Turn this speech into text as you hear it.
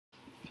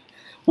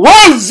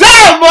What's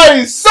up,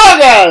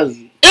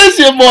 MODESOKAS? It's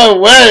your boy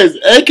Wens,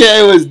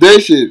 aka Wens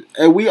Nation,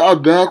 and we are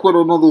back with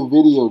another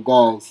video,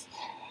 guys.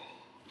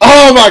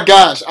 Oh my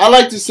gosh, I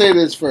like to say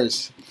this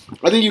first.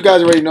 I think you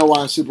guys already know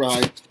why I'm super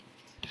hyped.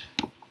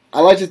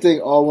 I like to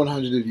thank all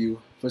 100 of you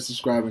for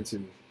subscribing to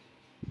me.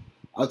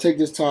 I'll take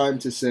this time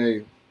to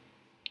say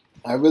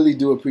I really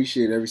do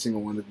appreciate every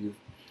single one of you.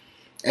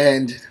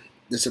 And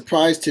the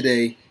surprise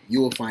today, you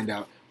will find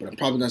out, but I'm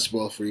probably not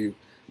spoil it for you.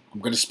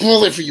 I'm gonna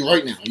spoil it for you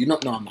right now. You know,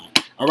 no, I'm not.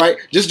 All right,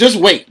 just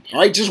wait. All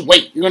right, just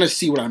wait. You're gonna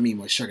see what I mean,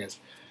 MODESOKAS.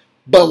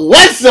 But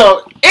what's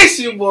up? It's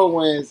your boy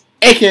Wens,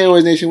 aka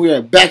Wens Nation. We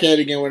are back at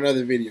it again with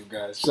another video,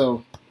 guys.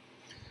 So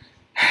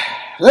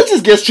let's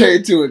just get straight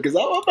into it, because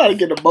I'm about to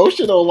get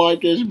emotional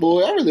like this,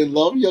 boy. I really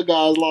love you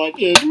guys like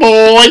this,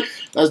 boy.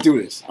 Let's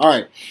do this. All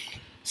right.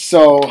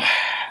 So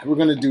we're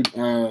gonna do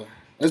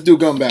let's do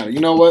gun battle. You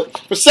know what?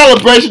 For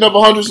celebration of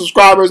 100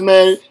 subscribers,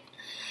 man.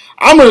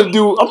 I'm gonna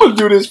do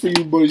this for you,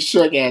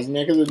 MODESOKAS,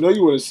 man, because I know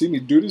you want to see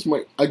me do this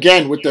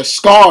again with the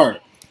scar.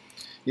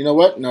 You know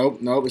what? No,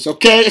 it's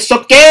okay. It's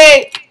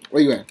okay.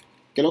 Where you at?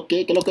 Get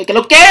okay.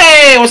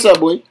 What's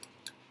up, boy?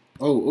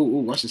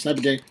 Oh, watch the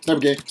sniper game. Sniper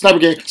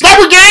game.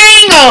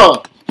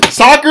 Oh!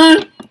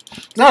 Soccer?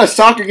 It's not a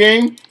soccer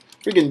game.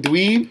 Freaking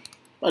dweeb.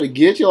 About to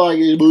get you like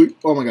this, boy.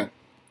 Oh my god.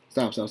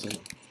 Stop.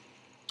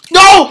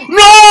 No!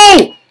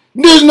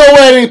 There's no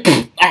way.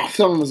 Ah,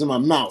 something was in my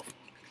mouth.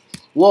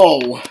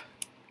 Whoa.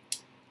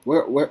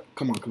 Where?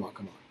 Come on. Scoop!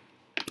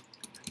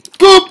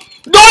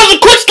 No, it's a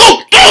quick scoop!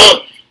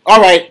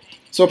 Alright.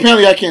 So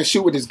apparently I can't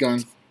shoot with this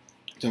gun.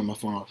 Turn my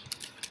phone off.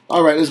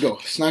 Alright, let's go.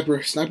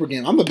 Sniper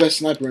game. I'm the best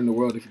sniper in the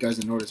world, if you guys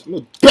didn't notice. I'm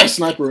the best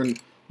sniper in...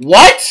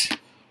 What?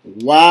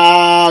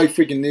 Wow, you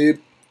freaking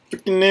noob.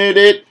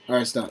 It.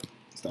 Alright, stop.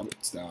 Stop.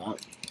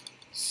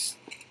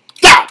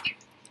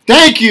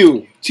 Thank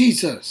you!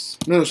 Jesus.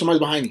 No, somebody's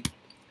behind me.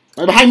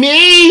 Behind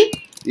me!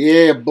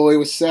 Yeah, boy,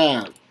 what's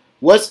up?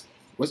 What's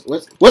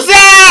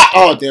that?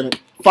 Oh, damn it.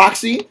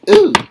 Foxy?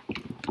 Ooh.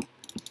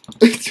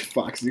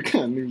 Foxy. What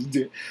kind of name's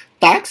it?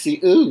 Foxy.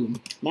 Ooh.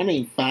 My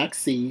name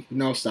Foxy.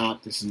 No,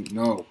 stop.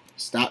 No.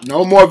 Stop.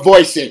 No more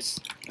voices.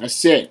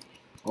 That's it.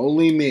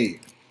 Only me.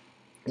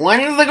 One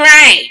is the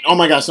great. Oh,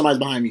 my God. Somebody's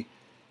behind me.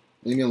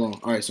 Leave me alone.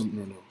 All right.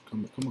 No.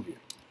 Come over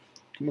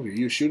here.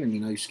 You're shooting me.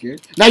 Now you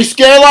scared? Now you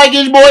scared like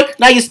this, boy?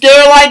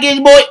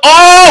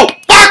 Oh!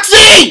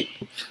 Foxy!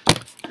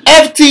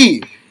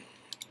 FT.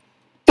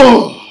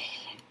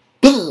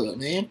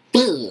 Man.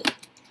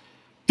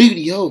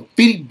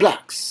 Booty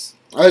blocks.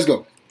 Alright, let's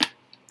go.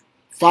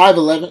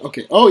 5'11".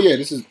 Okay. Oh, yeah,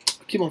 this is...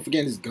 I keep on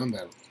forgetting this gun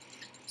battle.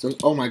 So,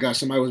 oh my gosh,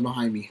 somebody was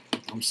behind me.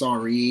 I'm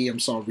sorry. I'm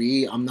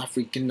not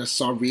freaking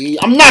sorry.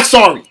 I'm not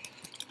sorry.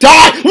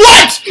 Die!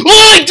 What?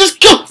 Oh, I just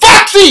killed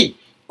Foxy!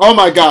 Oh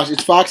my gosh,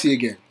 it's Foxy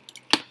again.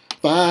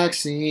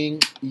 Foxy.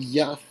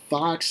 Yeah,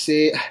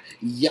 Foxy.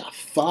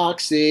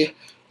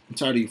 I'm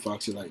tired of you,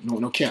 Foxy. Like,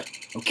 no cap.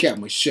 No cap,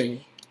 my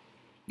shit.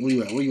 Where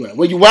you at?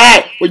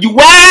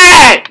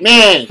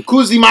 Man,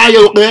 Kuzi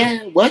Mayo.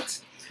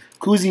 What?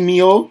 Kuzi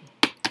Mio?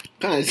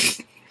 Talking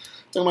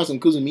about some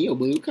Kuzi Mio,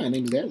 boy. What kind of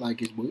name is that like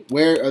his boy?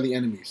 Where are the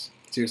enemies?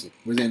 Seriously,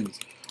 where's the enemies?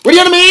 Where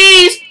are the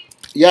enemies?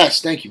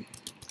 Yes, thank you.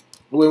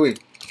 Wait.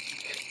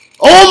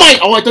 Oh my!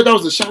 Oh, I thought that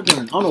was a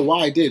shotgun. I don't know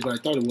why I did, but I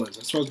thought it was.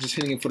 I was just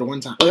hitting it for the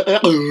one time.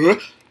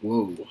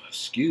 Whoa,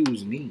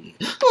 excuse me.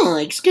 Oh,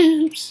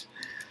 excuse.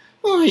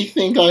 I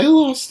think I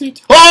lost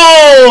it.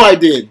 Oh, I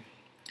did.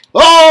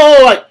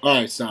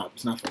 Alright, stop.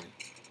 It's not funny.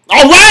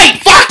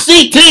 Alright,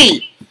 Foxy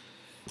T!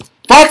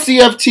 Foxy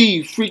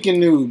FT, freaking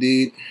new,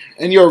 dude.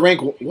 And you're a rank...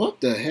 What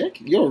the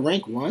heck? You're a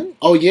rank 1?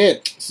 Oh, yeah.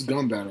 This is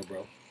gun battle,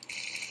 bro.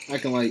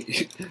 Acting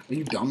like... Are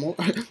you dumb?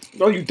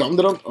 Are you dumb?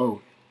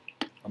 Oh.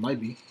 I might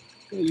be.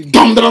 You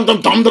dumb,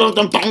 stupid.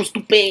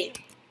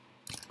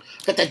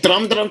 Got that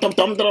dumb,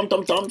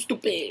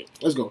 stupid.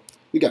 Let's go.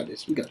 We got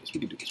this. We can do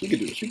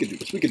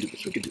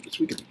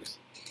this.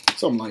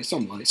 Some light,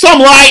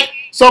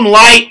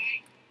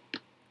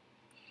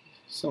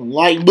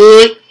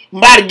 bud. I'm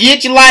about to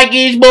get you like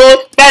this, boy.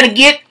 About to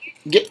get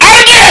out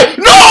of there!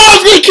 No, I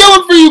was gonna kill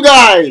him for you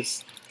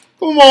guys.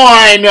 Come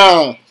on,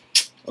 I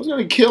was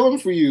gonna kill him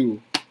for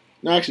you.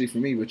 Not actually for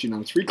me, but you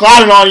know, it's free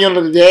clouding on the end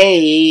of the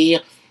day.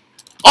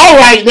 All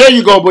right, there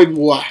you go, boy.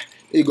 There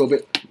you go,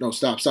 babe. No,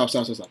 stop.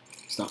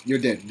 You're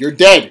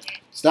dead.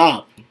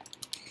 Stop.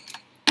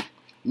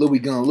 Louis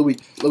gun, no Louis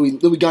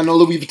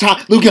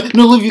Vuitton. Louis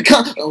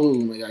Vuitton. Oh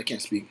my god, I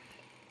can't speak.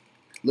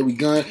 Louis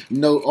gun,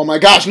 no. Oh my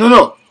gosh,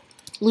 no.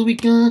 Louis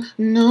gun,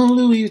 no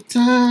Louis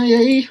Vuitton.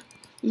 Yeah.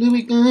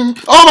 Louis gun.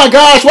 Oh my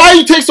gosh, why do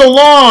you take so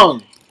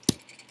long?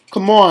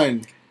 Come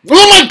on.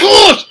 Oh my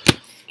gosh.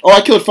 Oh, I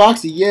killed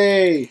Foxy.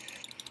 Yay.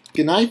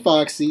 Good night,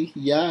 Foxy.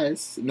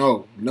 Yes.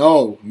 No.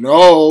 You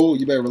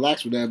better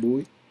relax with that,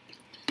 boy.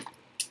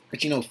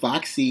 But you know,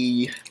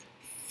 Foxy.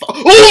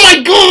 Oh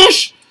my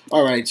gosh.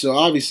 Alright, so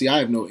obviously I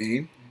have no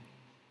aim.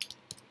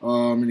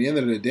 At the end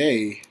of the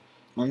day,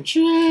 I'm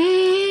trash.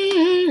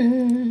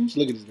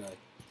 Look at this guy.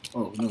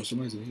 Oh no,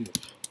 somebody's in here.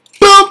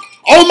 Boom!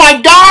 Oh my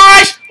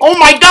gosh!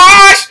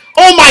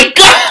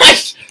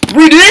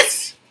 Read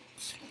this?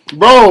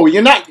 Bro,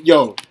 you're not.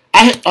 Yo.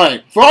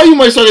 Alright. For all you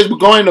motherfuckers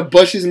going in the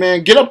bushes,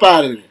 man, get up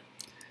out of there.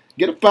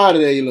 Get up out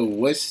of there, you little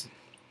wuss.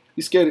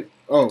 You scared of.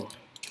 Oh.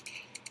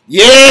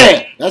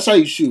 Yeah! That's how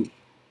you shoot.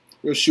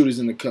 Real shooters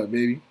in the cut,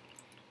 baby.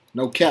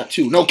 No cap,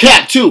 too. No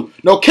cap, too.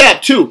 No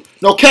cap, too.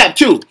 No cap,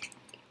 too.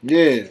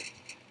 Yeah.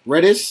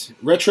 Redis,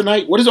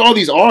 Retronite. What is all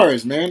these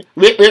R's, man?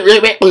 What?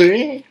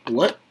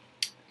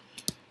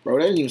 Bro,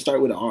 that didn't even start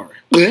with an R.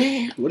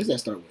 What does that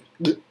start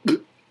with?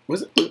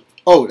 What is it?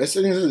 Oh, this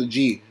is a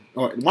G.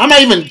 Right. Why am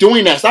I even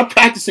doing that? Stop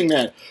practicing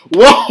that.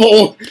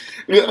 Whoa.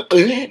 Yeah,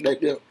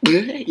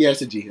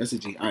 it's a G. That's a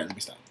G. All right, let me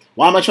stop.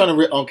 Why am I trying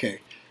to... Okay,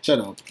 shut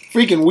up.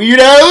 Freaking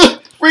weirdo.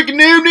 Freaking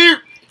noob,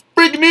 dude.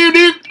 Freaking noob,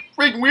 dude.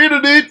 Freaking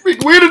weirdo, dude.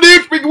 Freaking weirdo,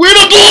 dude. Freaking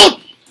weirdo,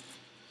 dude.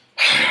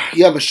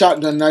 You have a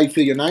shotgun now, you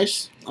figure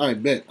nice? I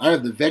bet. I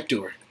have the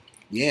Vector.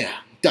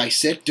 Yeah.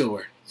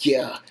 Dissector.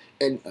 Yeah.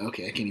 And,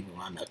 okay, I can't even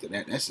rhyme after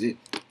that. That's it.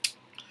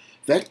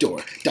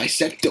 Vector.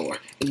 Dissector.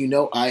 And you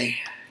know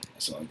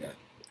that's all I got.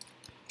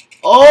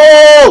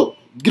 Oh!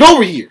 Get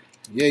over here.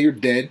 Yeah, you're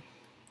dead.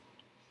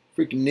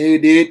 Freaking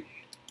nailed it.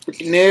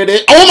 Freaking nailed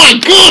it. Oh my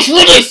gosh,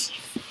 Redis!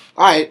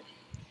 Alright.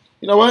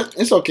 You know what?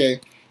 It's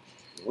okay.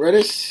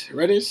 Redis.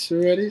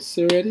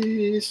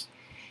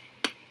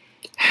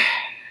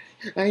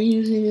 I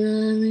usually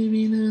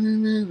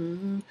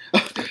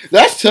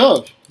that's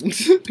tough.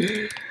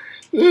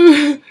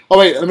 Oh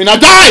wait, I mean I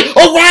die!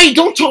 Alright,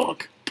 don't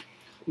talk!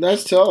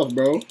 That's tough,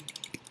 bro.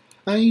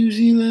 I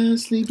usually love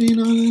sleeping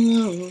all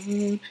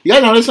alone. You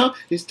guys know this song?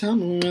 This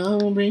time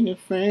around, bring a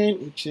friend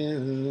with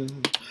you.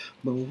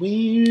 But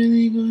we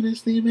really gonna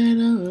sleep at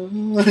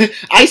home.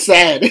 I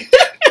sad.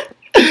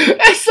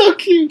 That's so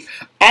cute.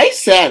 I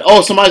sad.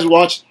 Oh, somebody's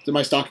watching.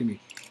 Somebody's stalking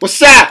me.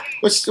 What's up?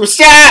 What's up? What's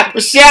up?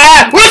 What's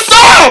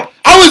up?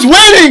 I was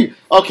waiting.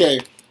 Okay.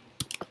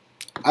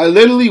 I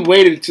literally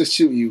waited to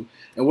shoot you.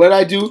 And what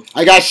I do?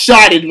 I got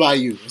shotted by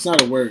you. It's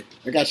not a word.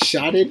 I got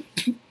shotted.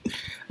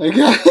 I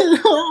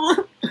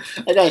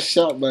got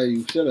shot by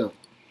you. Shut up.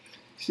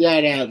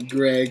 Shout out,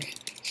 Greg.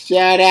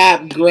 Shout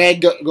out,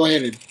 Greg. Go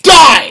ahead and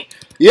die.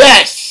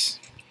 Yes.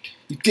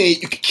 You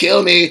think you can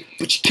kill me,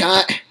 but you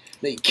can't.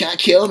 No, you can't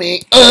kill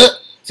me.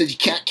 Said you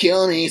can't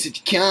kill me. Said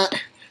you can't.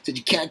 Said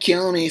you can't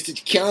kill me. Said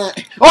you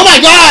can't. Oh my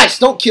gosh!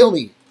 Don't kill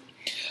me.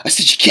 I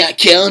said you can't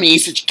kill me.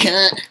 Said you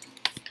can't.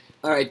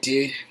 All right,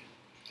 dude.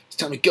 It's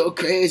time to go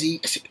crazy.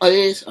 I said, oh, it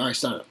is. All right,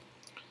 stop.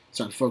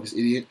 Trying to focus,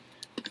 idiot.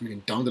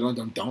 Freaking dum.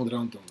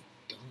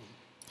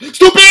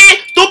 Stupid.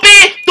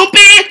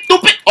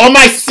 Am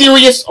I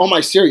serious?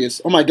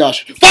 Oh my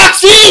gosh.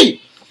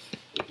 Foxy!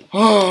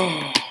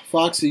 Oh,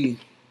 Foxy.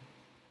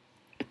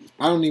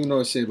 I don't even know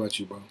what to say about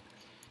you, bro.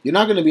 You're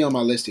not gonna be on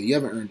my list here. You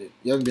haven't earned it.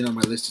 You haven't been on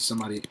my list to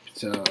somebody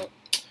to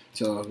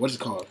what is it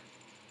called?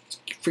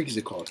 What freak is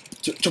it called?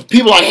 To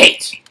people I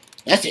hate.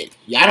 That's it.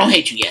 Yeah, I don't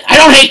hate you yet. I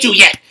don't hate you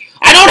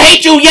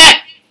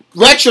yet.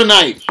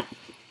 Retronite.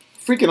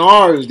 Freaking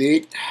R's,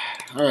 dude.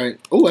 Alright.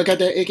 Oh, I got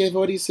that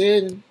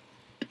AK-47.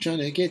 Trying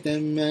to get that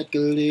Mac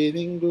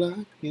living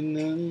block, you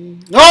know.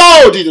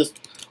 No, Jesus.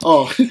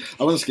 Oh,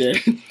 I wasn't scared.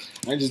 I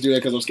didn't just do that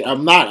because I'm scared.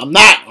 I'm not,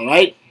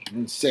 alright?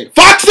 I'm say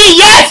Foxy,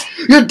 yes!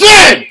 You're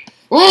dead!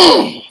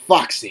 Oh,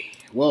 Foxy.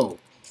 Whoa.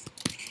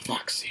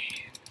 Foxy.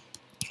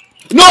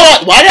 No,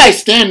 why did I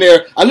stand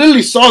there? I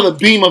literally saw the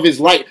beam of his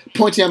light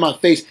pointing at my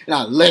face, and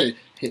I let it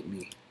hit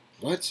me.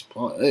 What?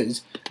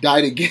 Pause.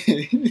 Died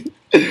again.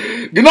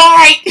 Good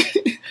night!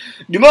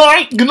 Good night!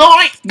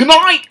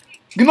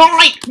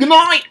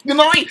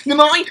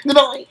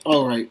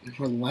 Alright,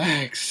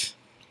 relax.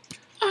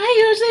 I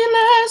usually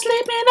love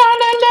sleeping all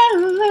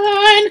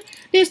alone.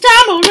 This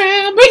time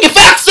around, bring it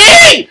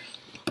Foxy!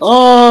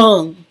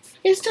 Oh,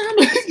 it's time.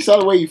 You saw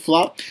the way you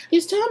flop?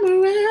 This time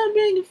around,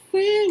 bring a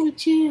friend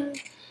with you.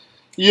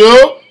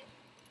 Yo.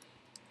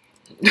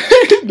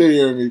 They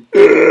hear me.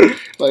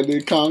 Like,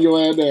 they calm your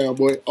ass down,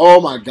 boy. Oh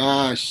my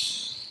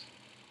gosh.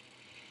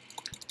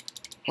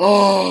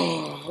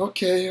 Oh,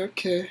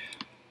 okay.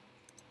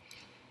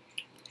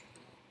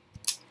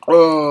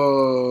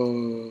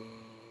 Oh,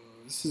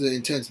 this is an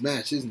intense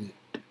match, isn't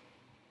it?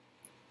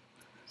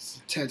 It's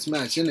an intense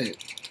match, isn't it?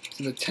 It's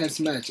an intense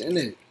match, isn't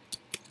it?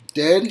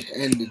 Dead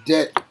and the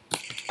dead.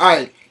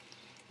 Alright,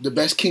 the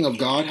best king of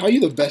God? How are you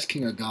the best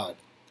king of God?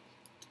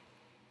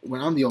 When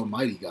I'm the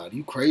almighty God. Are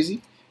you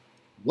crazy?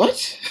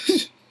 What?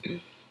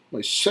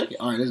 Wait, shut it.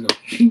 Alright, let's go.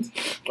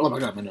 Oh my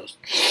god, my nose.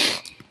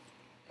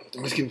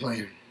 Let's keep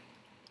playing.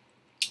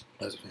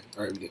 That's okay.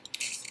 Alright, we good.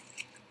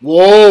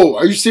 Whoa,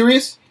 are you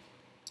serious?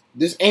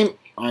 This ain't...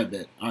 Alright,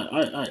 bet.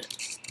 Alright.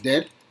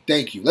 Dead?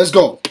 Thank you. Let's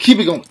go. Keep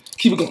it going.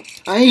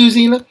 I ain't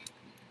using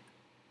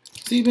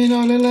sleeping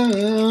all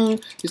alone.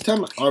 This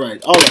time...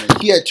 Alright.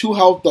 He had 2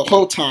 health the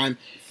whole time.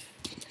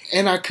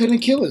 And I couldn't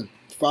kill him.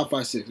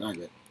 556. Alright,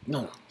 bet.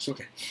 No, it's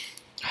okay.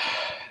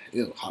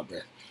 Ew, hot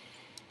breath.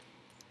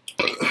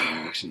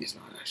 Actually, it's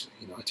not, actually.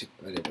 You know,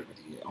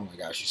 oh my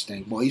gosh, you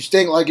stink. Boy, you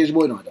stink like your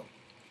boy. No, I don't.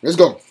 Let's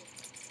go.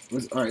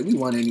 Alright, we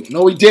won anyway.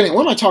 No, we didn't.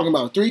 What am I talking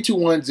about? 3, 2,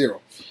 1,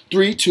 0.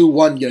 3, 2,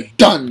 1, you're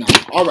done now.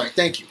 Alright,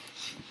 thank you.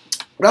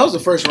 That was the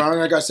first round,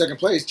 and I got second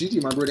place.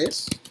 GG, my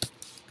British.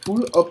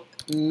 Pull up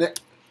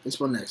next. This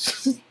one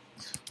next.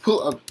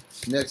 Pull up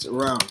next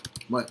round.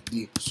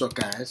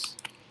 MODESOKAS.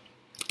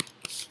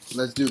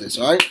 Let's do this,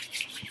 alright?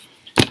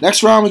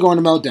 Next round, we're going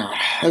to Meltdown.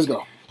 Let's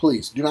go.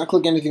 Please, do not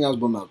click anything else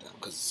but Meltdown.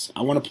 Because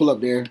I want to pull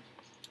up there.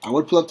 I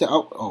would pull up to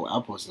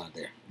Outpost's not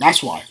there.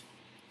 That's why.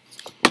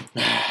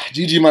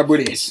 GG, my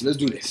British. Let's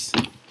do this.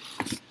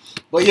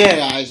 But yeah,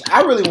 guys,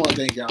 I really want to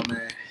thank y'all,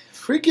 man.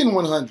 Freaking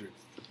 100.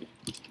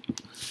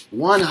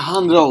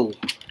 100.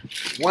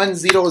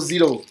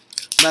 100.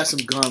 Not some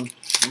gum.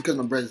 Because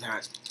my breath is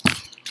hot.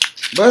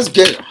 But let's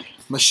get it.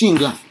 Machine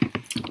gun.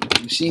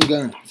 Machine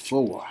gun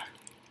 4.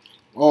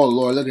 Oh,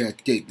 Lord, look at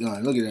that thick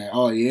gun. Look at that.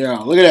 Oh, yeah.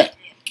 Look at that.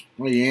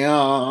 Oh,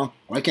 yeah.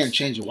 Why can't I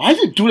change it? Why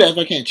does it do that if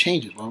I can't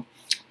change it, bro?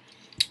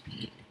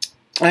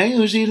 I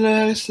usually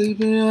like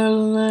sleeping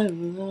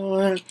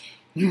alone.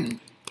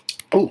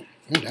 Oh,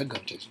 that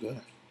gum tastes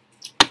good.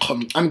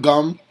 I'm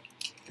gum.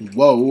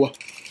 Whoa.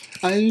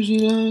 I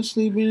usually like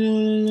sleeping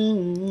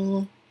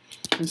alone.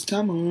 This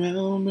time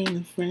around, bring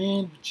a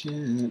friend with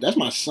you. That's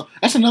my song.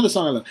 That's another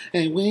song I love.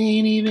 And we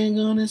ain't even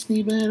gonna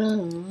sleep at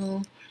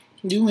all.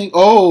 You ain't.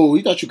 Oh,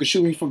 you thought you could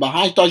shoot me from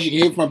behind? You thought you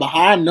could hit from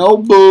behind? No,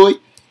 boy.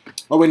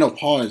 Oh, wait, no.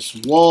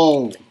 Pause.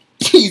 Whoa.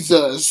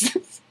 Jesus.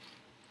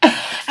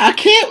 I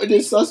can't with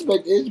this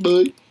suspect is,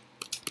 boy.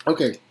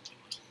 Okay.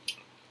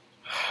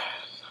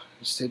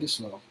 Let's take it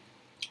slow.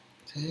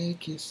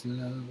 Take it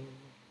slow.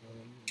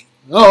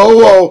 Oh,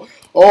 whoa.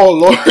 Oh,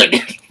 Lord.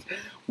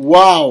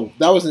 Wow.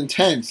 That was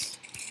intense.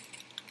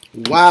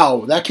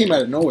 Wow. That came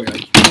out of nowhere.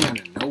 Like, you came out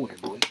of nowhere,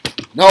 boy.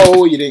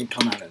 No, you didn't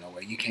come out of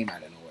nowhere. You came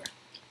out of nowhere.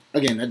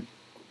 Again,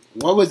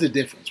 what was the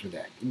difference with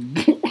that?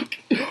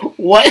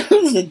 What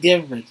was the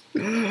difference?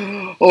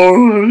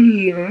 Oh,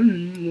 yeah.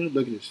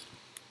 Look at this.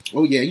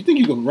 Oh, yeah. You think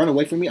you can run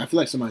away from me? I feel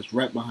like somebody's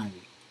right behind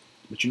me.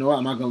 But you know what?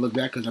 I'm not going to look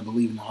back because I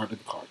believe in the heart of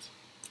the cards.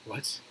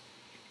 What?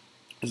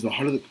 Is the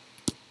heart of the...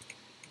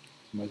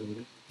 Somebody's over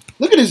there?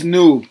 Look at this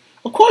noob.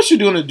 Of course you're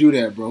going to do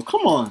that, bro.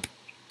 Come on.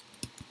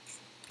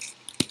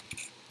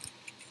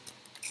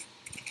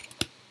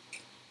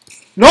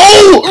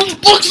 No!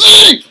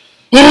 Foxy!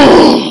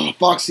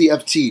 Foxy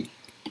FT.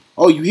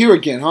 Oh, you here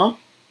again, huh?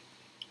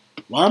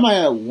 Why am I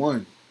at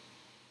 1?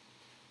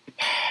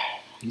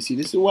 You see,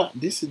 this is what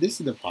this is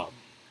the problem.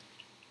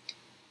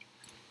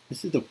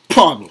 This is the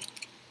problem.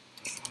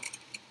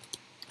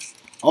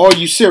 Oh, are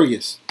you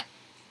serious?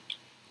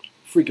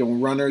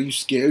 Freaking runner, you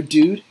scared,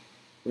 dude?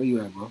 Where you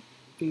at, bro? You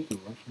think you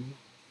can run from me?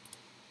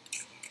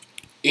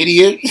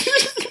 Idiot!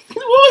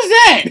 What was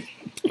that?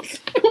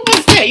 What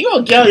was that? You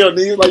gonna get on your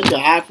knees like you can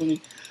hide from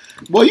me?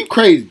 Boy, you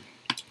crazy.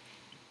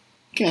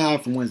 You can't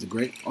hide from Wens the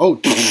Great. Oh,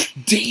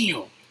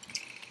 damn.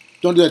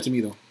 Don't do that to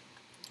me, though.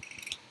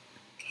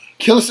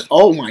 Kill us.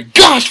 Oh, my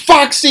gosh,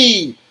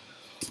 Foxy.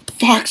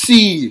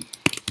 Foxy.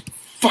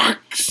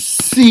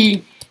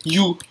 Foxy.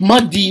 You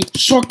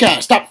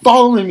MODESOKAS. Stop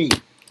following me.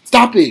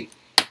 Stop it.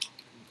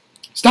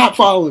 Stop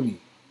following me.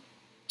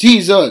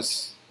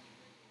 Jesus.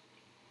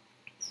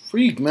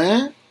 Freak,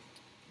 man.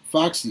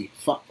 Foxy.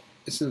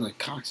 This is like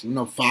Coxy.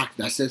 No, Fox.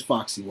 That says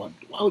Foxy. Why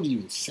would you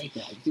even say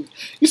that?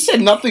 You said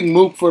nothing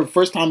moved for the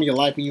first time in your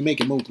life and you make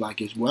it move like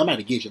this, boy. I'm about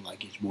to get you like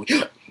this, boy.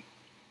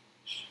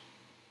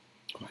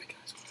 Quiet,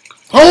 guys.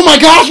 Oh my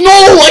gosh, no!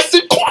 I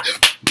said quiet.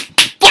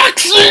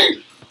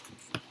 Foxy!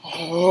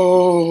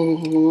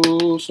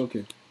 Oh, it's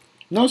okay.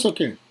 No, it's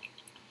okay.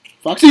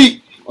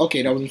 Foxy!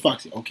 Okay, that wasn't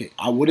Foxy. Okay,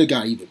 I would have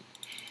got even.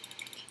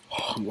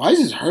 Why does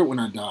this hurt when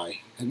I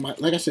die?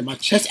 Like I said, my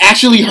chest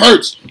actually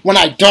hurts when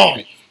I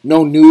die.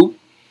 No, noob.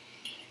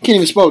 Can't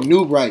even spell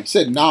noob right. He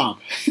said knob.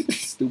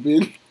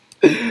 Stupid.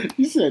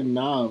 He said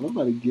knob. I'm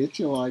about to get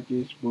you like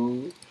this, bro.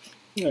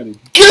 I'm about to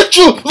get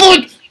you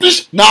like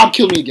this. Knob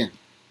killed me again.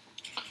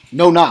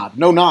 No knob.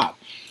 No knob.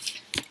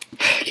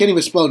 Can't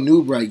even spell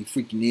noob right, you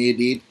freaking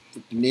idiot.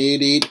 Freaking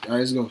idiot. Alright,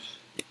 let's go.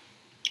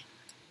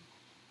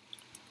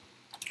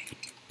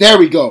 There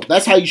we go.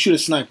 That's how you shoot a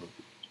sniper.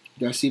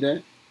 You guys see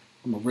that?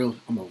 I'm a real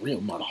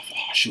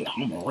motherfucker shooter.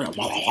 I'm a real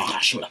motherfucker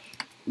shooter.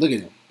 Look at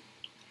him.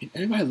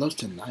 Everybody loves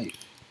to knife.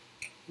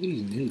 Look at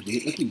these noobs,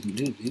 dude. Look at these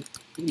noobs, dude. Look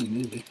at these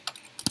noobs, dude.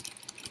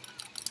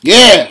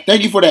 Yeah!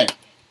 Thank you for that.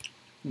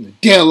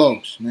 Damn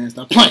lows, man.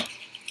 Stop playing.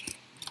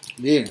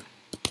 Yeah.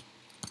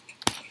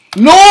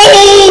 No!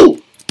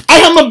 I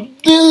have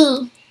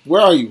a...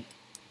 Where are you?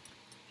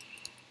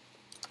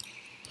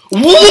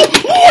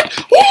 What?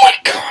 Oh my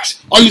gosh!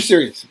 Are you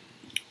serious?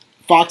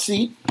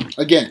 Foxy?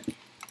 Again.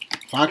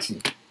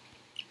 Foxy.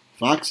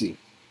 Foxy.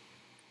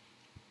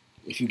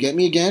 If you get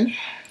me again,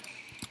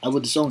 I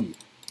will disown you.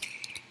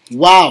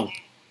 Wow.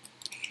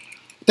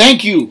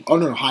 Thank you. Oh,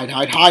 no.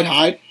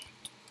 Hide.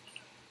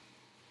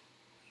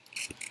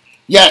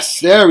 Yes.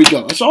 There we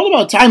go. It's all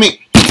about timing.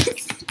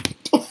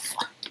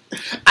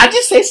 I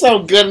just say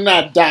something good and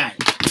not die.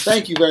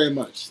 Thank you very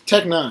much.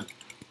 Tech 9.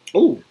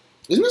 Oh,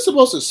 isn't it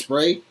supposed to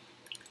spray?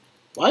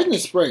 Why isn't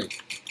it spray?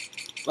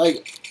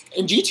 Like,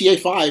 in GTA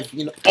 5,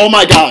 you know. Oh,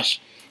 my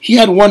gosh. He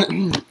had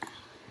one...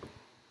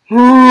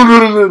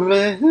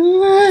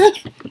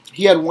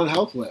 He had 1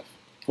 health left.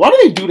 Why do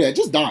they do that?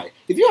 Just die.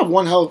 If you have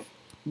 1 health,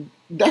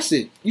 That's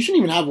it. You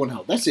shouldn't even have 1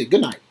 health. That's it.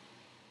 Good night.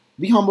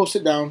 Be humble.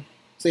 Sit down.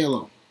 Say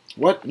hello.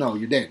 What? No,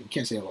 you're dead. You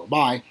can't say hello.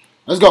 Bye.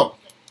 Let's go.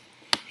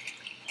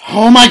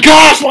 Oh my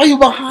gosh! Why are you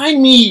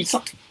behind me?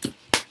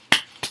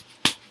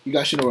 You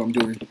guys should know what I'm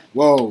doing.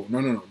 Whoa. No,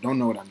 no, no. Don't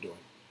know what I'm doing.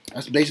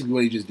 That's basically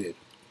what he just did.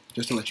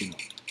 Just to let you know.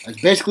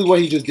 That's basically what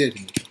he just did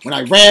to me. When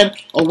I ran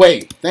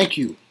away. Thank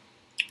you.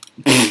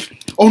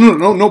 Oh, no,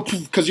 no, no,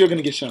 poof, because you're going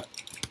to get shot.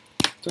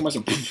 Talking about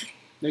some poof.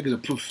 Niggas a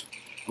poof.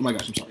 Oh my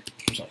gosh, I'm sorry.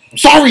 I'm sorry. I'm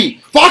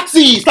sorry!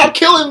 Foxy! Stop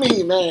killing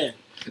me, man!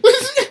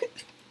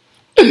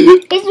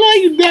 That's why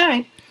you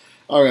died.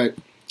 Alright.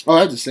 Oh,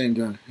 that's the same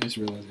gun. I just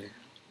realized that.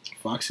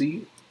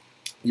 Foxy,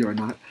 you are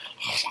not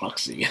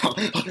Foxy. No,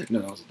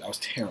 that was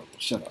terrible.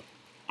 Shut up.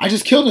 I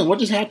just killed him. What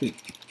just happened?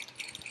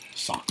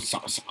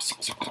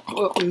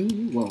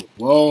 Whoa,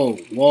 whoa,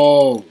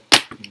 whoa,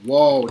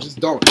 whoa. Just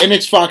don't. And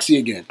it's Foxy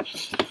again.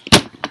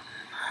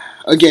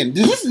 Again,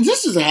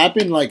 this has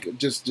happened like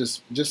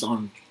just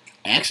on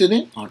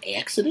accident? On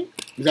accident?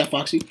 Is that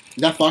Foxy? Is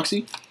that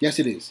Foxy? Yes,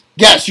 it is.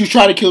 Yes, you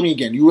try to kill me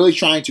again. You're really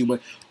trying to,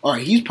 but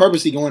alright, he's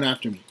purposely going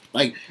after me.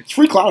 Like, it's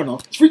free cloud and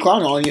all. It's free cloud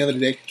and all the other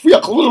day. It's free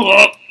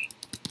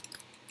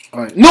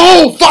Alright.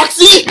 No,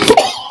 Foxy!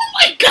 Oh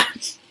my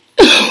gosh!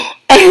 I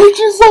hate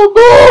you so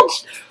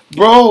much!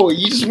 Bro,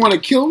 you just want to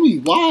kill me.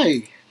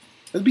 Why?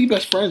 Let's be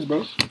best friends,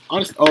 bro.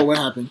 Honestly. Oh, what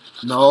happened?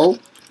 No.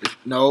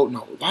 No,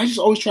 no. Why does this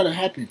always try to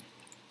happen?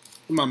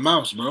 With my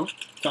mouse, bro.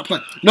 Stop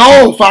playing.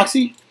 No,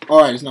 Foxy!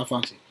 Alright, it's not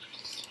Foxy.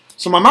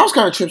 So my mouse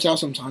kind of trips out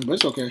sometimes, but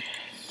it's okay.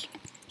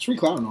 It's free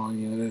cloud and all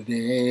the other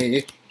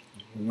day.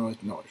 No,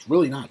 it's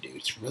really not, dude.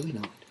 It's really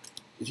not.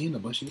 Is he in the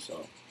bushes?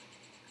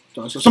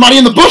 So somebody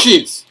in the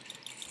bushes!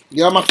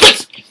 Get out my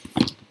face!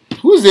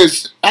 Who is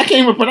this? I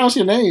can't even pronounce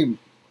your name.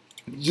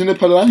 Jenny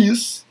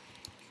Palanius.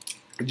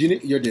 Jenny,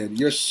 you're dead.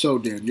 You're so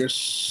dead. You're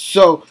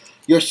so.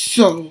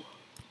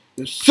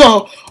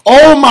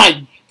 Oh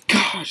my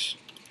gosh.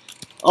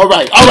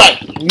 Alright.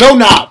 No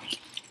knob.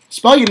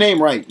 Spell your name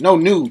right. No,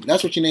 noob.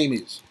 That's what your name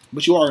is.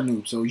 But you are a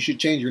noob, so you should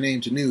change your name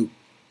to noob.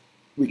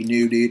 Freaking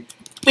noob, dude.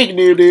 Freaking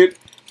noob, dude.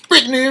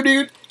 Freaking noob,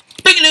 dude.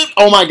 Freaking noob.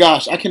 Oh my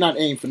gosh. I cannot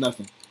aim for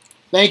nothing.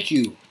 Thank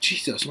you.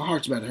 Jesus, my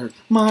heart's about to hurt.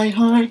 My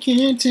heart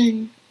can't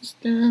take this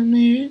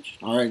damage.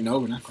 Alright, no,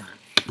 we're not crying.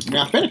 I mean,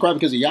 I'm finna cry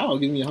because of y'all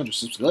giving me 100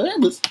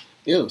 subscribers.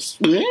 Ew,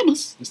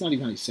 subscribers. That's not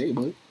even how you say it,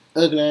 but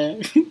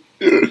ugly.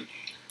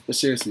 But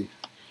seriously.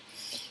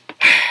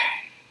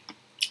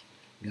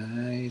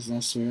 Guys, I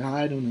swear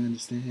I don't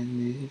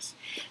understand this.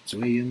 It's the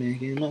way you're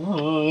making my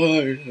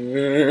heart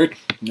hurt.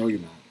 No, you're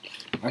not.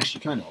 Actually,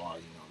 you kind of are,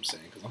 you know what I'm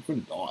saying? Because I'm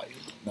finna die.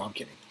 No, I'm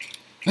kidding.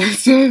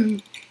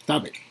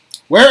 Stop it.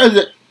 Where is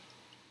it?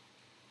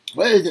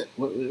 What is it?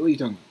 What are you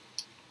talking about?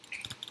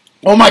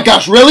 Oh my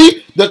gosh,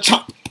 really? The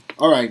top.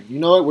 Alright, you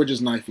know what? We're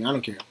just knifing. I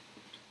don't care.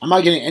 I'm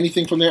not getting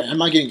anything from there. I'm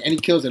not getting any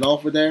kills at all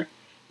for there.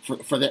 For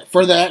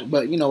that.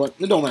 But you know what?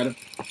 It don't matter.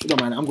 It don't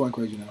matter. I'm going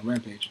crazy now.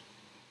 Rampage.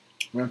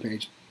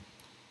 Rampage.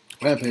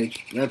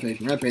 Rampage.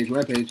 Rampage. Rampage.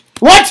 Rampage.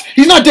 What?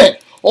 He's not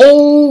dead.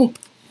 Oh.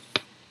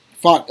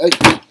 Fuck.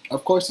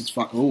 Of course it's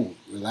Foxy. Oh,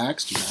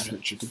 relax. Do not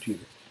hurt your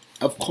computer.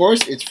 Of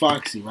course it's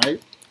Foxy, right?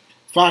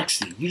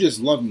 Foxy, you just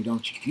love me,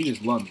 don't you? You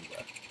just love me,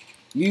 bro.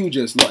 You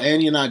just love,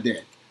 and you're not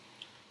dead.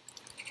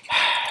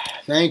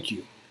 Thank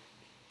you.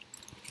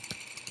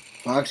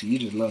 Foxy, you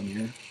just love me,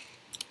 huh?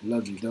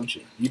 Love you, don't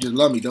you? You just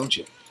love me, don't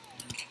you?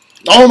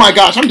 Oh my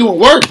gosh, I'm doing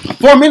work.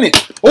 4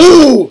 minutes.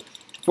 Oh,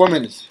 4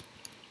 minutes.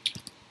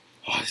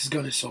 Oh, this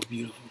gun is so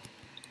beautiful.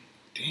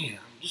 Damn,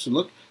 just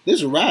look. This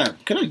is a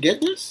wrap. Can I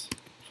get this?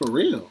 For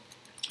real.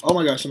 Oh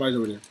my gosh, somebody's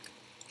over there.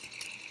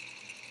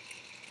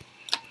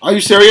 Are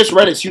you serious?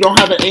 Redis, you don't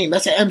have an aim.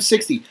 That's an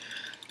M60.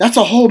 That's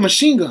a whole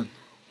machine gun.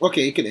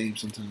 Okay, it can aim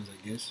sometimes,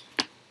 I guess.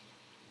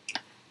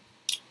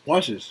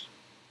 Watch this.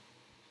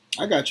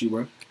 I got you,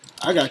 bro.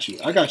 I got you.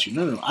 I got you.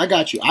 No, I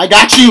got you. I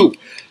got you.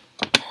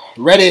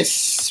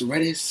 Redis.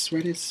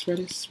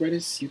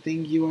 You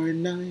think you are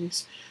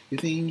nice. You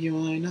think you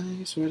are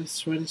nice.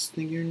 Redis,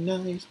 think you're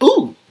nice.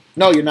 Ooh.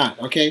 No, you're not,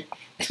 okay?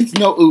 It's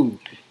no ooh.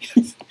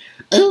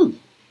 Ooh.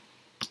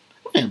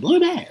 Man, blow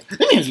it bad.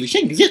 Let me actually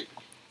shake it.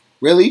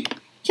 Really?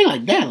 Shake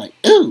like that, like,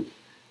 ooh.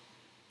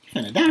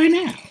 You're gonna die right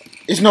now.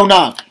 It's no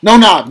knob. No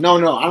knob.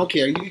 No. I don't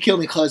care. You can kill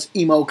me, cuz.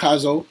 Emo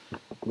Kazo.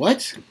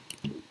 What?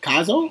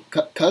 Kazo?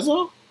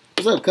 Cuzzo?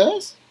 What's up,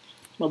 cuz?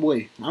 My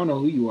boy. I don't know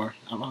who you are.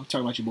 I'm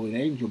talking about your boy. That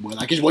ain't your boy.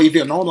 Like his boy, you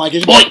feel known like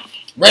his boy.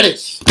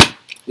 Redis.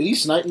 Did he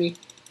snipe me?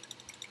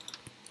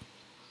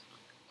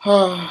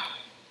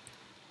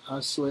 I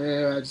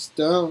swear I just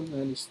don't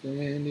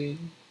understand it.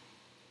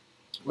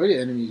 Where the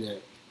enemies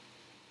at?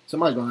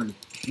 Somebody's behind me.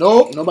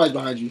 Nope, nobody's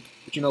behind you.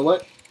 But you know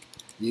what?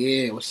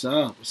 Yeah, what's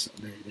up? What's up?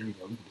 There we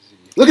go.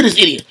 Look at this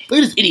idiot. Look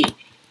at this idiot.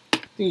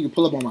 Think you can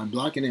pull up on my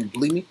block and then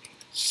bleed me?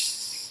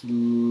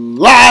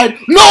 Slide.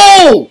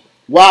 No!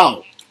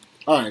 Wow.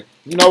 Alright.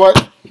 You know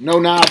what? No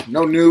knob,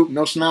 no noob,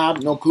 no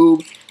snob, no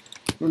coob.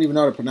 I don't even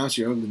know how to pronounce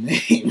your ugly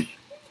name.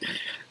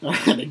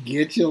 I'm gonna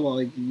get you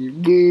like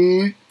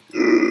you.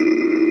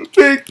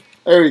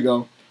 There we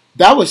go.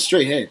 That was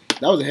straight head.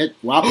 That was a head.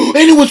 Wow. And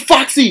it was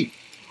Foxy.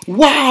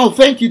 Wow,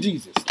 thank you,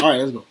 Jesus. All right,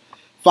 let's go.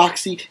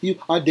 Foxy, you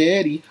are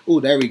daddy. Oh,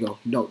 there we go.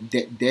 No,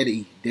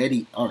 daddy.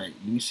 All right,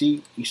 you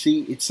see,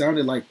 it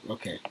sounded like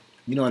okay.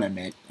 You know what I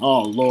meant.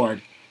 Oh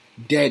Lord,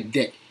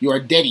 dead. You are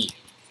daddy.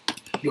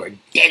 You are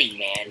daddy,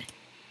 man.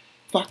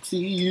 Foxy,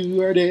 you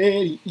are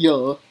daddy,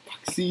 yo.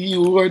 Foxy,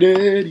 you are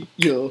daddy,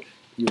 yo.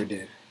 You are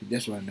dead.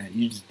 That's what I meant.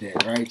 You just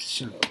dead, right?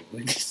 Shut up.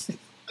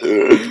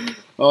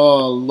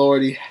 Oh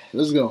Lordy,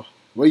 let's go.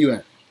 Where you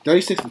at?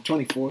 36 to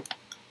 24.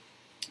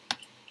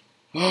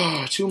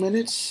 Oh, 2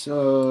 minutes.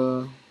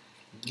 All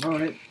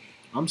right.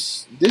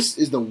 This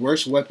is the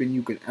worst weapon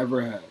you could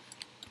ever have.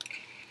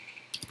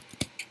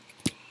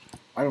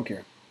 I don't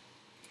care.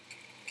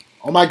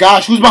 Oh my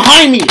gosh, who's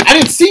behind me? I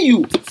didn't see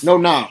you. No,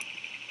 nah.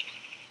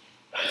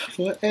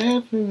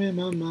 Forever in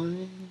my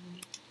mind,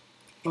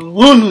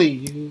 only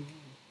you.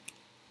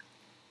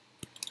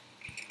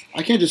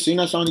 I can't just sing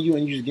that song to you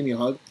and you just give me a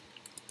hug.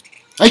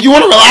 Like, you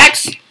want to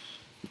relax?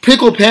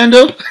 Pickle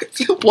Panda?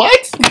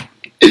 What?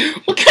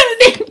 What kind of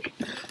name?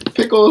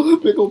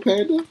 Pickle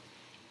Panda?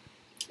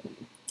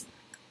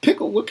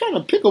 Pickle, what kind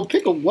of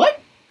pickle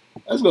what?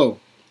 Let's go.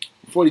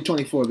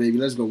 40-24, baby.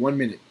 Let's go. 1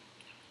 minute.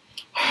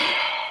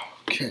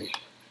 Okay.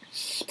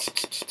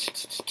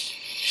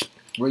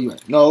 Where you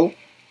at? No.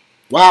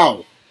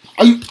 Wow.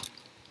 Are you?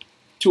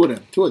 Two of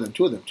them.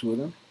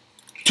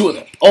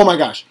 Oh my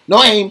gosh.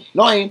 No aim.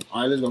 All right,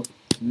 let's go.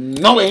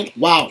 No aim.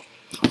 Wow.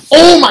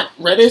 Oh my.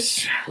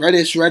 Redis,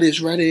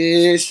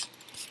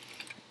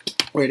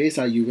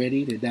 are you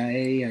ready to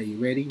die? Are you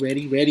ready?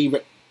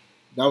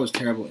 That was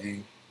terrible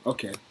aim.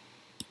 Okay.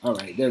 All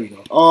right, there we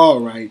go. All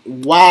right.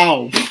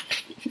 Wow.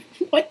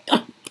 What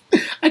the?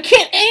 I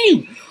can't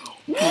aim.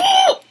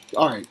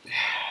 All right.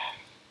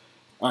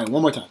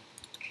 One more time.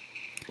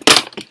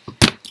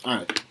 All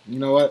right. You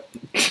know what?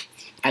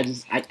 I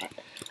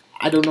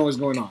don't know what's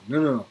going on.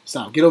 No.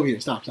 Stop. Get over here.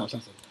 Stop.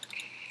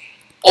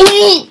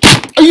 Oh!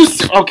 Are you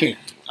okay?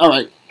 All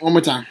right. One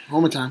more time.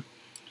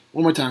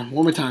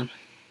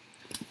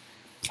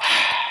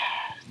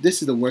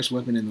 This is the worst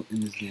weapon in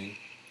this game.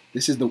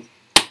 This is the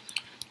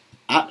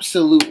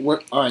absolute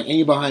worst. All right, and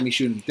you're behind me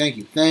shooting. Thank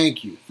you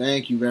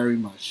very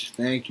much.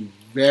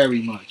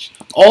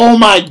 Oh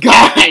my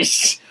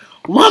gosh!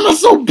 Why am I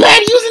so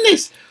bad using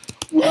this?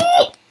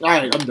 All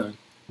right, I'm done.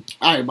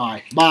 All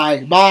right,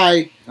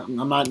 bye.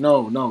 I'm not.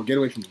 No. Get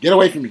away from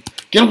me.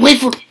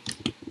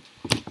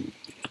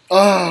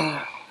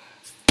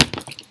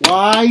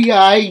 Why?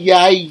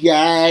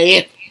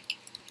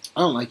 I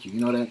don't like you. You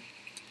know that.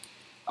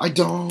 I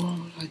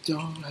don't.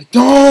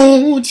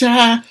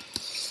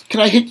 Can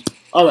I hit?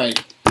 All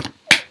right.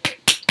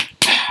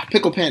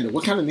 Pickle Panda.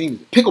 What kind of name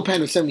is it? Pickle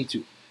Panda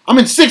 72. I'm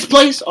in 6th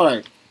place. All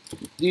right.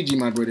 GG,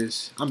 my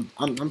brothers. I'm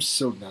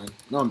so done.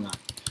 No, I'm not.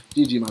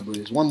 GG, my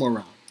brothers. One more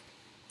round.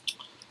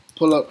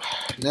 Pull up.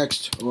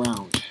 Next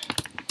round.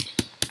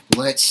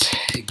 Let's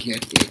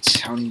get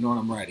it. I don't even know what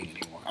I'm writing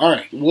anymore. All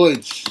right.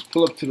 Woods.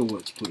 Pull up to the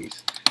woods,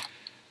 please.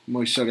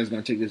 MODESOKAS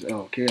gonna take this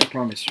L. Okay, I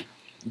promise you.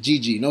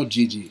 GG. No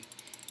GG.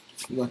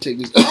 You're gonna take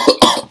this. I'm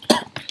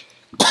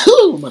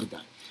about to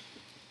die.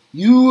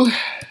 You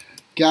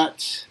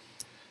got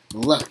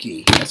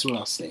lucky. That's what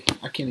I'll say.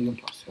 I can't even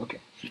post it. Okay,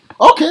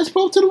 let's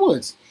pull up to the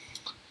woods.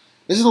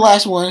 This is the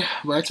last one,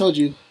 but I told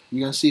you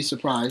you're gonna see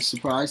surprise.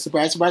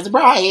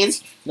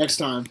 Next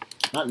time,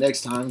 not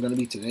next time. Gonna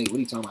be today. What are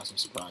you talking about? Some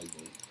surprise,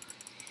 boy.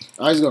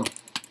 All right, let's go.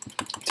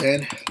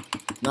 10,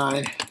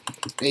 9,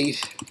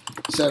 8,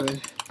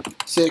 7,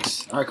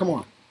 6. All right, come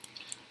on.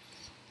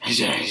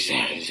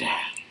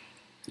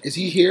 Is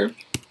he here?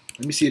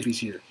 Let me see if he's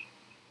here.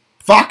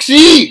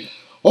 Foxy!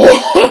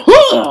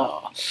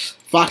 Oh,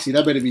 Foxy,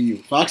 that better be you.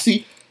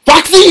 Foxy!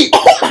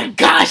 Oh my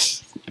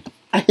gosh!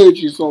 I hate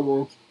you so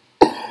much.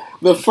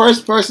 The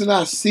first person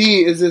I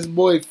see is this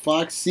boy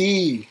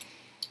Foxy.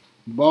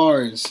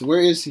 Bars.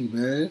 Where is he,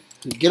 man?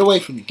 Get away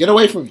from me.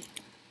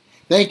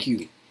 Thank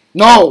you.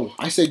 No!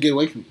 I said get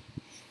away from me.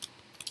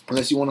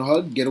 Unless you want a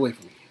hug, get away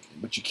from me.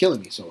 But you're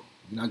killing me, so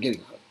you're not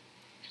getting a hug.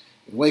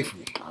 Get away from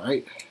me,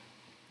 alright?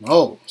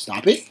 No,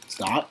 stop it.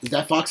 Stop. Is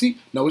that Foxy?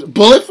 No, it's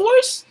Bullet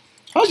Force?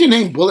 How's your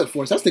name Bullet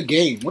Force? That's the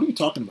game. What are you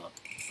talking about?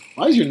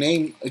 Why is your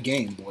name a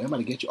game, boy? I'm about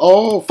to get you.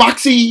 Oh,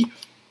 Foxy!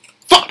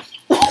 Fuck!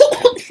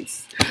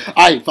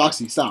 Alright,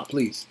 Foxy, stop,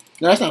 please.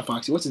 No, that's not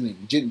Foxy. What's his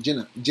name?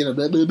 Jenna,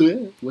 blah, blah,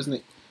 blah. What's his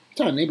name? What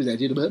kind of name is that?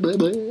 Jenna, blah, blah,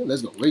 blah.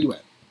 Let's go. Where you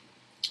at?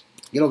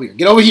 Get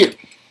over here.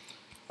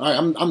 Alright,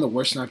 I'm the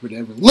worst sniper to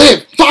ever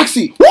live.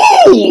 Foxy!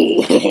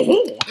 Woo!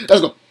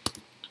 Let's go.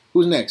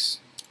 Who's next?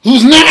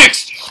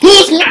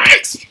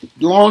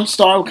 Lone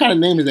Star. What kind of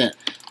name is that?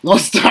 Lone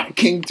Star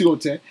King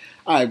 210.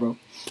 Alright, bro.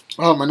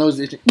 Oh, my nose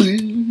is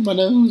itching. My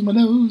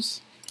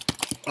nose.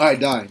 Alright,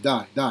 die.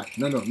 No.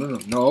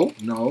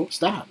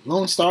 Stop.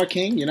 Lone Star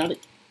King, you're not a...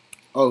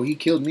 Oh, he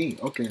killed me.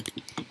 Okay.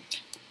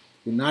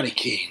 You're not a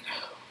king.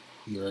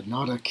 You're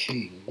not a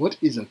king. What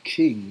is a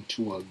king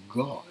to a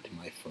god,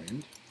 my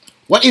friend?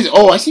 What is...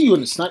 Oh, I see you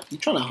in the snipe. You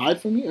trying to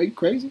hide from me? Are you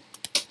crazy?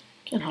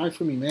 Can't hide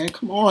from me, man.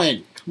 Come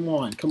on.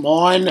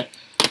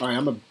 Alright,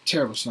 I'm a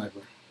terrible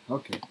sniper.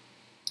 Okay.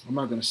 I'm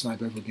not going to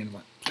snipe ever again.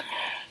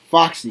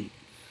 Foxy.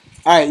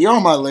 All right, you're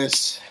on my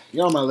list.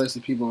 You're on my list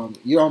of people.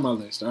 You're on my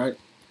list. All right.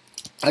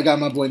 I got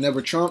my boy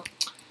Never Trump.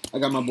 I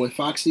got my boy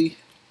Foxy.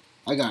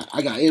 I got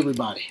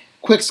everybody.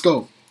 Quick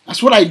scope.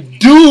 That's what I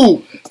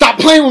do. Stop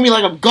playing with me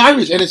like I'm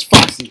garbage. And it's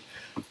Foxy.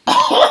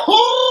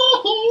 Oh,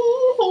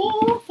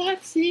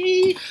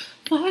 Foxy,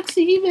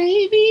 Foxy,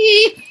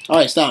 baby. All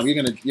right, stop. You're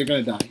gonna die.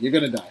 You're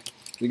gonna die.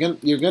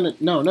 You're gonna.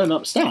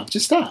 No. Stop.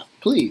 Just stop,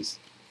 please.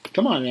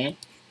 Come on, man.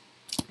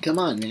 Come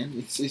on, man.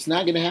 It's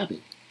not gonna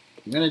happen.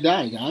 You're gonna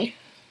die, guy.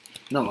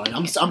 No,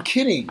 I'm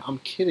kidding. I'm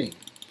kidding.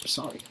 I'm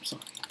sorry.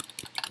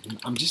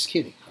 I'm just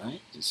kidding. All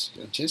right,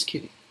 just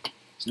kidding.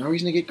 There's no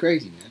reason to get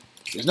crazy, man.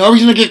 There's no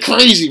reason to get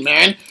crazy,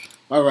 man.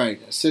 All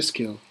right, assist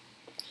kill.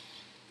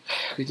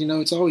 Because, you know,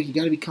 it's always, you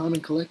got to be calm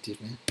and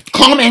collected, man.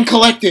 Calm and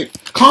collected.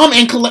 Calm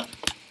and collect.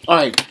 All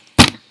right.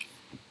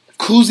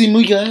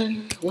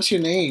 Kuzimuga. What's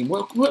your name?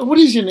 What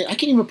is your name? I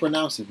can't even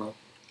pronounce it, bro.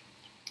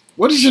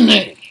 What is your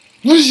name?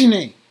 What is your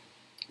name?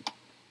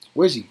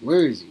 Where's he?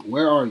 Where is he?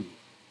 Where are you?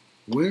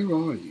 Where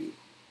are you?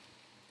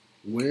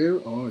 Where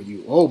are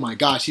you? Oh, my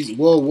gosh. He's,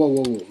 whoa.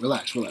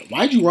 Relax.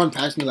 Why'd you run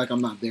past me like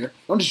I'm not there?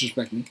 Don't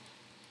disrespect me.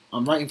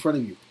 I'm right in front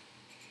of you.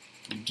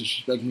 Don't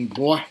disrespect me,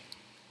 boy.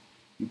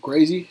 You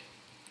crazy?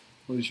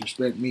 Don't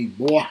disrespect me,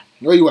 boy.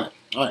 Where you at?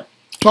 All right.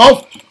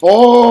 12.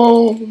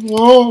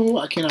 Oh,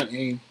 I cannot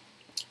aim.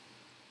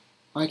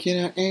 I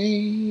cannot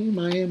aim.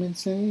 I am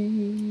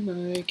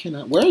insane. I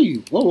cannot. Where are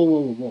you?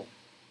 Whoa.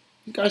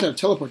 You guys have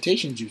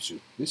teleportation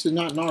jutsu. This is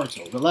not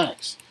Naruto.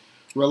 Relax.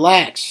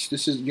 Relax.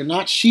 You're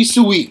not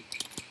Shisui.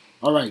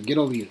 All right, get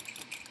over here.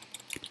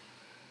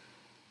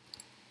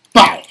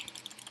 Bow.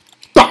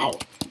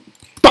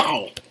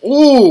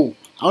 Ooh.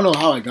 I don't know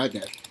how I got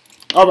that.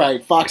 All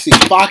right, Foxy.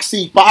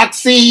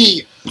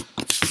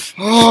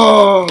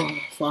 Oh,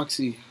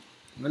 Foxy.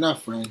 We're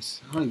not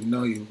friends. I don't even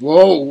know you.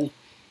 Whoa. I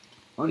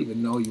don't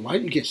even know you. Why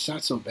did you get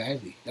shot so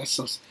badly? That's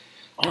so...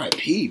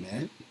 R.I.P.,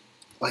 man.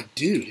 Like,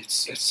 dude, it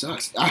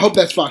sucks. I hope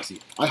that's Foxy.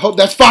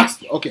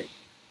 Okay.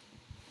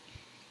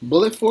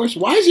 Bullet Force?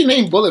 Why is your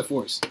name Bullet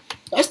Force?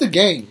 That's the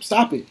game.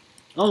 Stop it.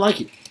 I don't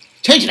like it.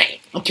 Change your name.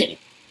 I'm kidding.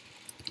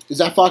 Is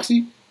that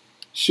Foxy?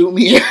 Shoot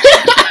me.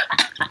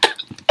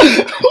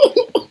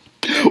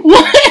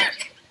 What?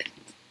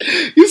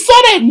 You saw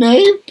that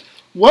name?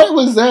 What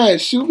was that?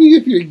 Shoot me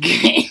if you're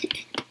gay.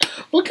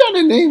 What kind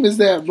of name is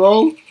that,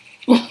 bro?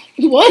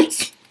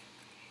 What?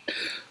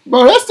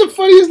 Bro, that's the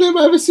funniest name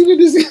I've ever seen in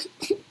this.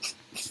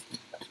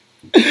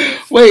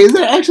 Wait, is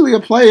that actually a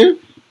player?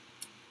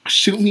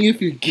 Shoot me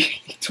if you're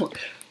gay.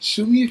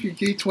 Shoot me if you're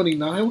gay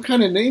 29. What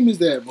kind of name is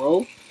that,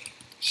 bro?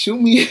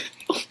 Shoot me.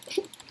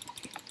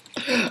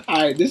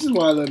 Alright, this is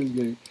why I love this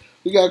game.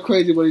 We got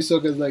crazy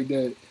MODESOKAS like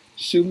that.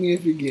 Shoot me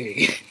if you're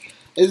gay.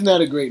 It's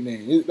not a great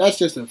name. That's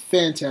just a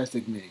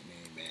fantastic name,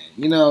 man.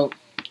 You know,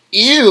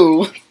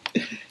 ew.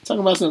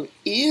 Talking about some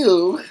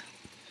ew.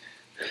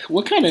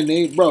 What kind of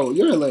name? Bro,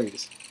 you're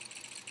hilarious.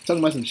 Talking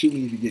about some shoot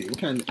me if you're gay. What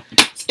kind of...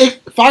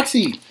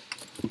 Foxy.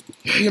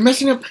 You're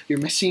messing up the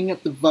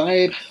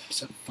vibe.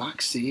 So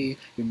Foxy,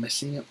 you're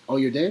messing up. Oh,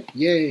 you're dead?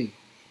 Yay.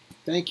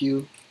 Thank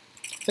you.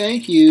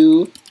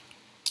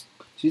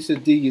 She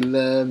said, do you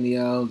love me?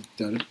 I'll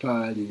start a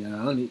party. I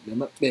don't need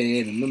my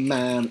bed and my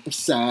mind. I'm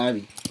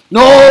sorry.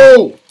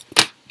 No!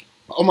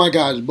 Oh my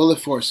gosh,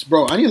 Bullet Force.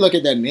 Bro, I need to look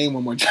at that name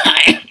one more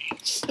time.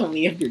 Show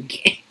me if you're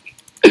gay.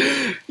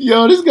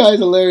 Yo, this guy's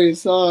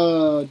hilarious.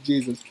 Oh,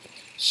 Jesus.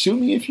 Shoot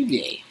me if you're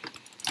gay.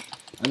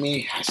 I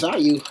mean, I saw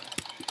you.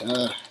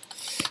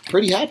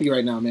 Pretty happy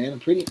right now, man.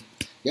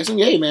 Guess I'm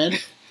gay, man.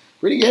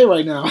 Pretty gay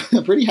right now.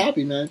 I'm pretty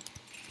happy, man.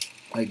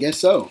 I guess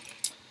so.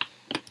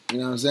 You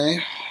know what I'm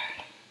saying?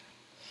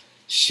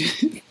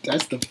 Shit,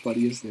 that's the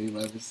funniest thing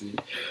I've ever seen.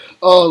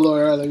 Oh,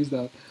 Lord, all right, let me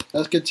stop.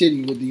 Let's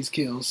continue with these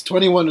kills.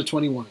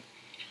 21-21.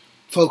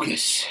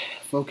 Focus.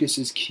 Focus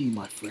is key,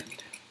 my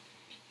friend.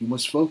 You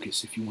must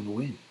focus if you want to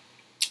win.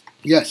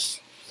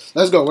 Yes.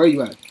 Let's go. Where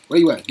you at?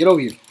 Get over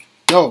here.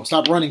 No,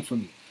 stop running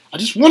from me. I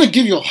just want to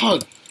give you a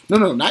hug.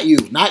 No, not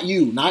you.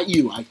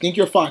 I think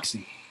you're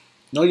Foxy.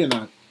 No, you're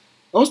not.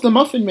 Oh, it's the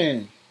Muffin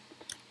Man.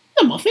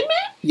 The Muffin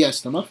Man?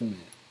 Yes, the Muffin Man.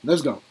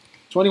 Let's go.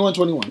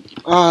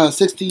 21-21.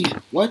 60.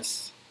 What?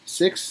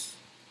 6.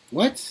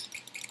 What?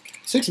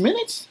 6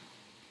 minutes?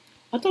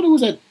 I thought it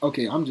was at.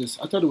 Okay, I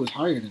thought it was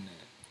higher than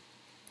that.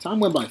 Time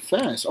went by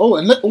fast. Oh,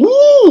 and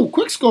ooh,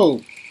 quick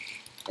scope.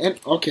 And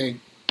okay,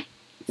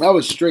 that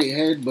was straight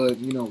head, but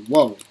you know,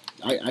 whoa,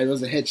 I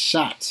was a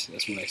headshot.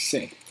 That's what I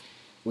said.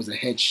 Was a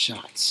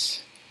headshot.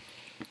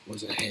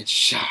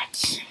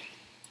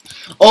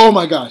 Oh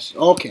my gosh.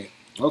 Okay.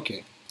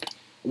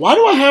 Why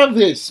do I have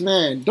this,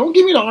 man? Don't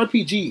give me the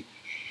RPG.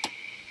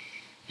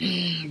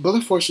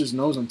 Bullet Force just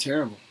knows I'm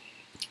terrible.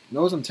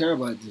 Knows I'm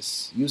terrible at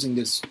this, using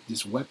this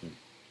weapon.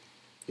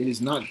 It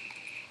is not.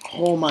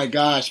 Oh my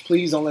gosh!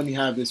 Please don't let me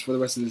have this for the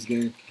rest of this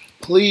game.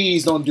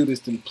 Please don't do this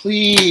to me.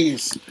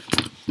 Please.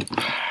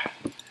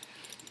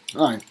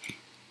 All right.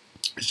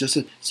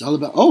 It's all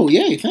about. Oh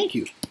yay! Thank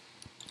you.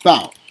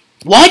 Foul.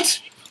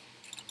 What?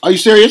 Are you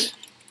serious?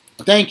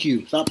 Thank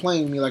you. Stop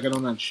playing with me like I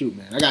don't know how to shoot,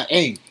 man. I got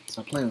aim.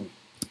 Stop playing with me.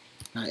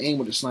 I aim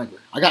with the sniper.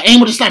 I got aim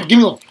with the sniper. Give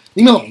me alone.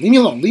 Leave me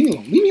alone. Leave me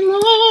alone. Leave me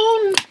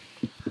alone.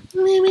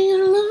 Leave me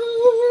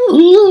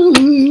alone.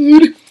 Leave me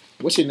alone.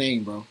 What's your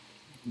name, bro?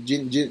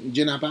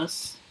 Jean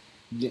Abbas?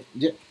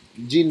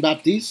 Jean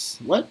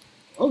Baptiste? What?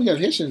 Oh, we got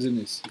Haitians in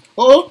this.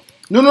 Oh,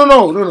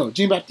 no.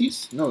 Jean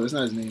Baptiste? No, that's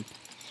not his name.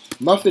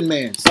 Muffin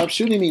Man. Stop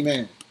shooting me,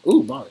 man.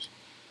 Ooh, bars.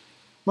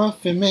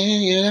 Muffin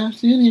Man, you're not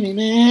shooting me,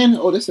 man.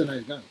 Oh, this is a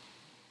nice gun.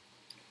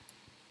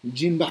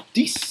 Jean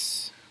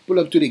Baptiste. Pull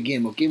up to the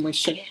game, okay, my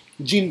sugar?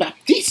 Jean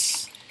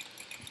Baptiste.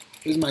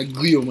 This is my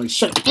grill, my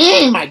sugar.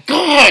 Oh, my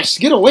gosh.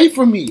 Get away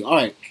from me.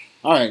 All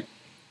right.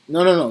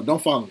 No.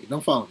 Don't follow me.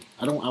 Don't follow me.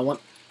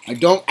 I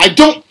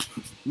don't.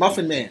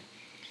 Muffin Man.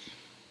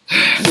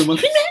 The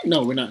Muffin Man?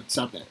 No, we're not.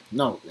 Stop that.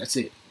 No, that's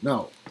it.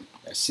 No,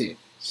 that's it.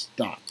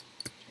 Stop.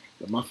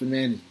 The Muffin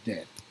Man is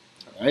dead.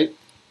 All right?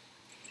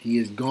 He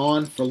is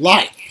gone for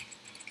life.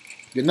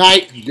 Good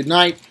night. Good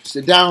night.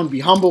 Sit down.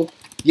 Be humble.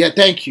 Yeah,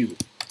 thank you.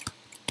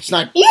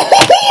 Snipe.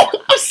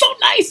 I'm so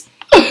nice.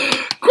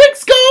 Quick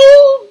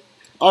scope.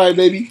 All right,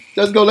 baby.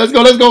 Let's go.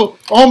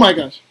 Oh, my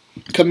gosh.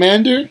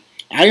 Commander,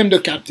 I am the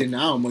captain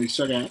now. I'm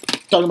talking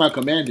about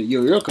commander.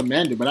 You're a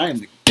commander, but I am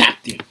the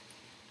captain.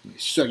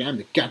 I'm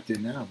the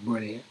captain now,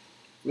 buddy.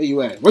 Where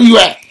you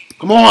at?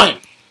 Come on,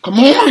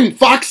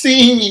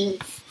 Foxy,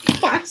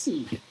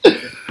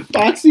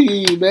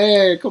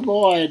 man. Come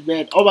on,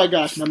 man. Oh my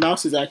gosh, my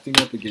mouse is acting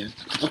up again.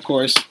 Of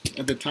course,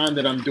 at the time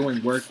that I'm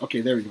doing work.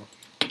 Okay, there we go.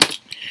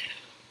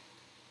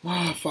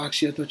 Oh,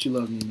 Foxy, I thought you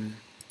loved me, man.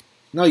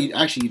 No, you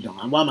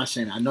don't. Why am I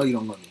saying that? I know you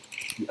don't love me.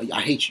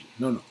 I hate you.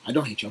 No, I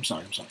don't hate you. I'm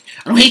sorry.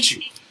 I don't hate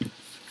you.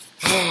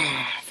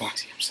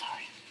 Foxy, I'm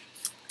sorry.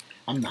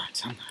 I'm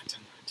not.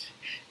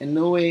 And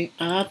the way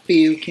I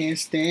feel, can't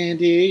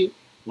stand it.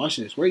 Watch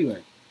this. Where you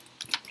at?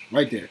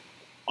 Right there.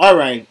 All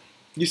right.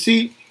 You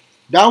see,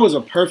 that was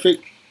a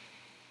perfect.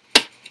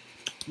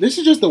 This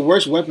is just the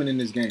worst weapon in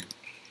this game.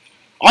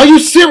 Are you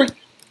serious?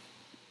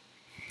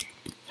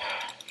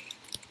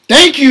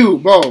 Thank you,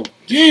 bro.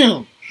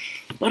 Damn.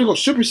 About to go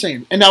Super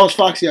Saiyan. And that was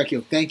Foxy I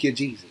killed. Thank you,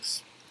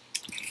 Jesus.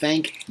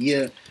 Thank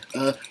you,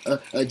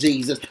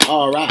 Jesus.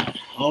 All right.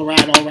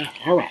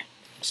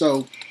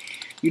 So,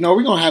 we're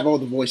going to have all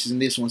the voices in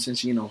this one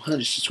since,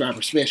 100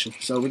 subscriber special.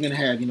 So, we're going to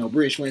have,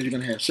 British Wens. We're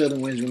going to have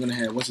Southern Wens. We're going to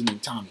have, what's his name,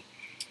 Tommy.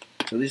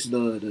 So, this is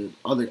the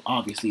other,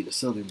 obviously, the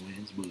Southern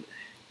Wens. But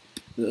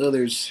the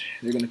others,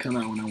 they're going to come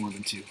out when I want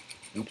them to.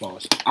 No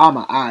pause.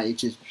 My eye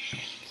itches.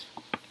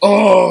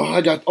 Oh,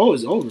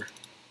 it's over.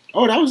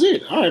 Oh, that was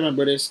it. All right, my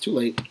brothers. Too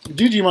late.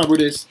 GG, my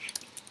brothers.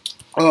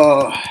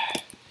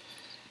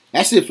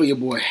 That's it for your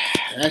boy.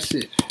 That's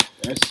it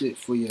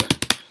for your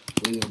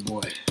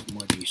boy.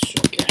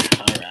 MODESOKAS.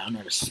 All right, I know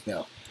how to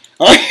spell.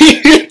 All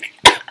right.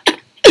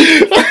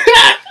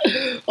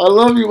 I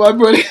love you, my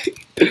brother.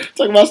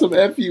 Talking about some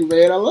F you,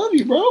 man. I love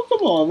you, bro.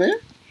 Come on, man.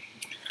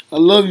 I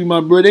love you,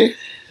 my brother.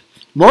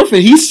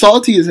 Morphin, he's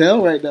salty as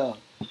hell right now.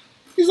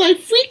 He's like,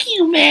 freak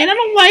you, man. I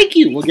don't like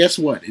you. Well, guess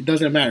what? It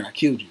doesn't matter. I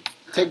killed you.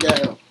 Take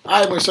that out. All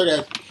right,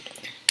 MODESOKAS.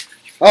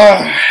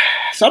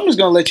 So I'm just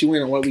going to let you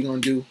in on what we're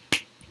going to do.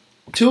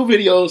 2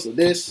 videos of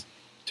this,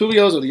 2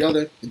 videos of the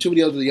other, and 2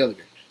 videos of the other.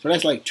 So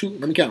that's like 2.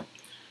 Let me count.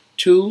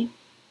 2,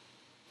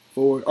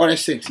 4. Oh,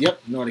 that's 6.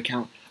 Yep. Know how to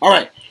count. All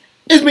right.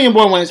 It's me and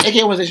boy Wens,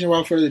 aka Wens Nation.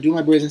 Without further ado,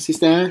 my brothers and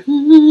sisters.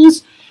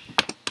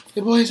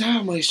 Your boys,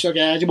 how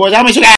MODESOKAS. Your boys, how MODESOKAS.